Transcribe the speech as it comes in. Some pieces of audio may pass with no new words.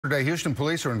Today, Houston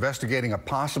police are investigating a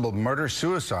possible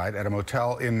murder-suicide at a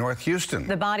motel in North Houston.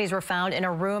 The bodies were found in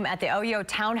a room at the Oyo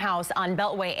Townhouse on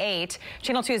Beltway 8.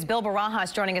 Channel 2's Bill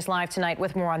Barajas joining us live tonight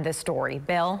with more on this story.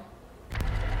 Bill?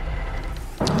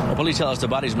 Well, police tell us the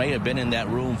bodies may have been in that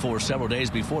room for several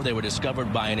days before they were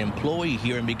discovered by an employee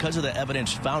here, and because of the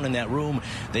evidence found in that room,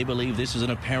 they believe this is an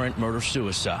apparent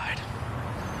murder-suicide.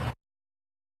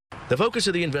 The focus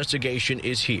of the investigation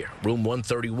is here, room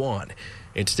 131.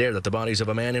 It's there that the bodies of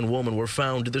a man and woman were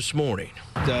found this morning.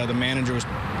 The manager was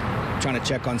trying to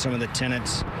check on some of the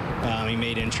tenants. He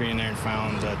made entry in there and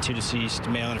found two deceased,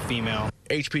 male and a female.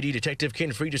 HPD Detective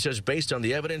Ken Frieda says based on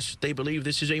the evidence, they believe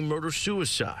this is a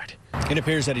murder-suicide. It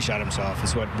appears that he shot himself.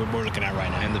 That's what we're looking at right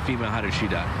now. And the female, how did she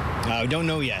die? We don't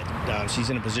know yet. She's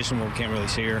in a position where we can't really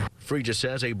see her. Frieda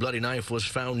says a bloody knife was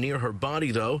found near her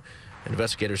body, though.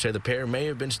 Investigators say the pair may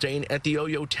have been staying at the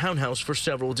Oyo Townhouse for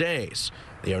several days.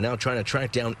 They are now trying to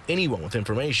track down anyone with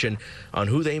information on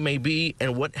who they may be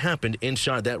and what happened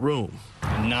inside that room.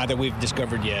 Not that we've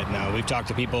discovered yet. No, we've talked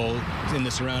to people in the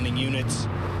surrounding units.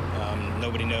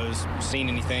 Nobody knows, seen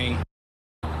anything.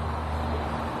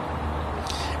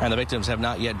 And the victims have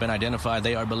not yet been identified.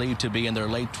 They are believed to be in their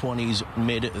late 20s,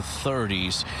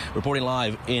 mid-30s. Reporting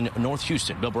live in North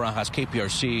Houston, Bill Barajas,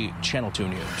 KPRC, Channel 2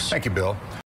 News. Thank you, Bill.